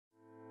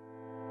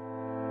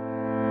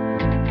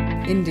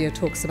India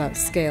talks about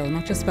scale,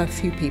 not just about a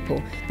few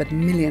people, but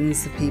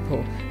millions of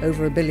people,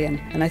 over 1 billion.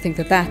 And I think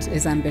that that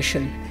is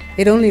ambition.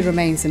 It only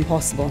remains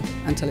impossible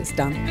until it's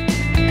done.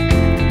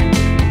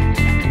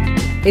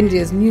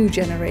 India's new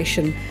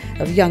generation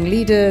of young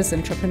leaders,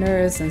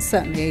 entrepreneurs, and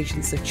certainly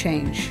agents of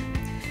change.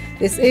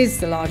 This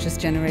is the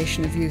largest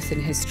generation of youth in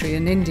history,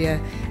 and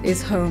India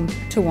is home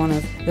to one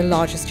of the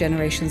largest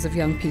generations of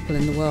young people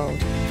in the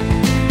world.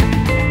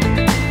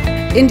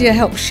 India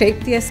helped shape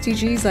the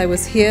SDGs. I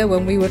was here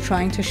when we were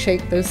trying to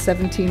shape those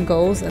 17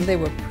 goals, and they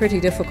were pretty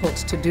difficult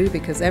to do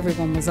because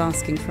everyone was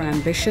asking for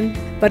ambition.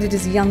 But it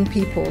is young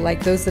people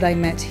like those that I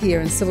met here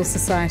and civil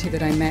society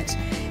that I met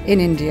in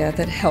India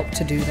that helped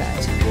to do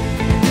that.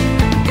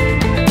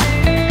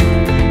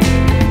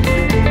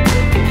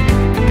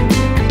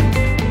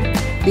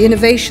 The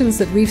innovations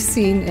that we've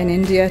seen in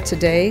India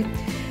today,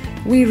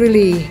 we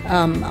really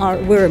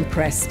we're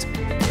impressed.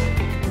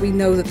 We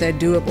know that they're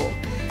doable,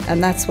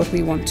 and that's what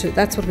we want to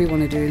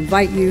do.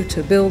 Invite you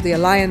to build the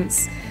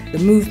alliance, the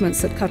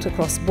movements that cut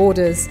across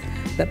borders,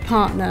 that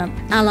partner,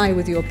 ally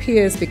with your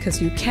peers,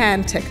 because you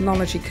can.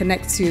 Technology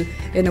connects you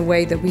in a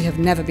way that we have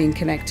never been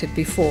connected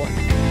before.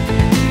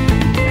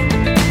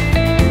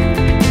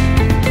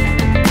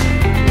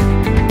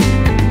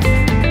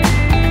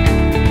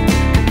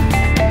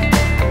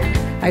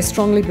 I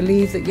strongly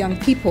believe that young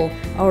people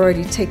are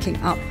already taking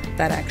up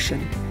that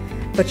action,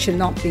 but you're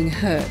not being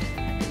heard.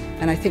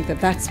 And I think that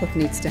that's what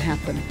needs to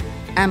happen.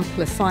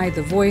 Amplify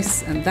the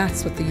voice, and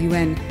that's what the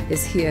UN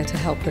is here to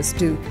help us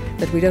do.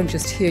 That we don't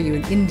just hear you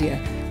in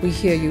India, we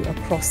hear you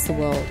across the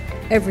world,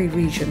 every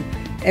region,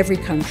 every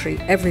country,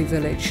 every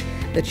village,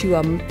 that you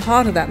are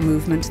part of that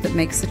movement that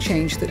makes the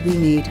change that we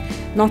need,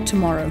 not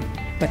tomorrow,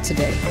 but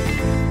today.